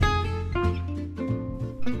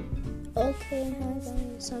say hi guys,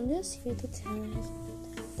 so I'm just here to tell you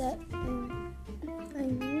that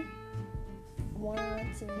I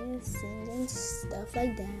want to sing and stuff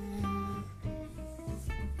like that.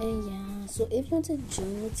 And yeah, so if you want to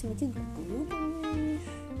join me to make a group with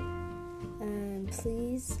me,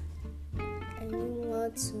 please, and you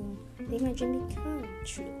want to make my dream become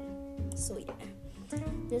true. So yeah,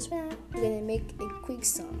 just for that, we're gonna make a quick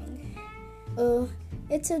song. Oh,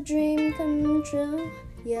 it's a dream come true.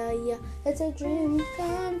 Yeah, yeah, it's a dream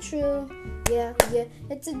come true. Yeah, yeah,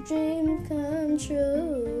 it's a dream come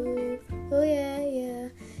true. Oh yeah, yeah,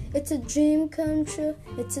 it's a dream come true.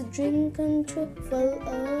 It's a dream come true for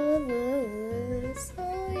all of us.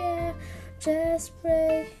 Oh yeah, just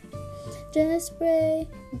pray, just pray,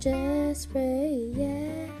 just pray,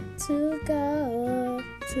 yeah, to God,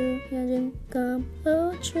 to your dream come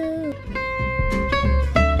true.